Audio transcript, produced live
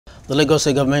The Lagos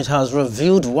State government has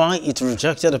revealed why it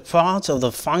rejected a part of the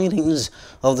findings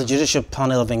of the Judicial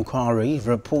Panel of Inquiry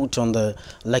report on the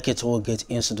Lekki Tollgate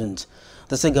incident.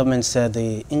 The state government said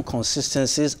the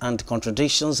inconsistencies and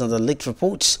contradictions in the leaked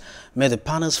reports made the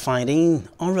panel's finding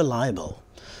unreliable.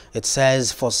 It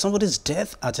says for somebody's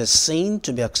death at a scene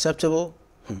to be acceptable,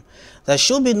 there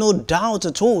should be no doubt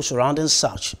at all surrounding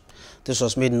such. This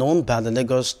was made known by the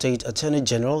Lagos State Attorney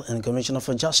General and Commissioner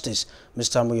for Justice,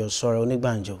 Mr. Muyosoro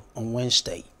Onigbanjo, on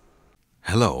Wednesday.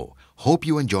 Hello, hope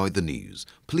you enjoyed the news.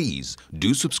 Please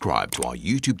do subscribe to our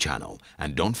YouTube channel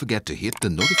and don't forget to hit the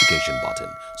notification button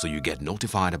so you get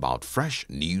notified about fresh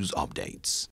news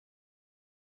updates.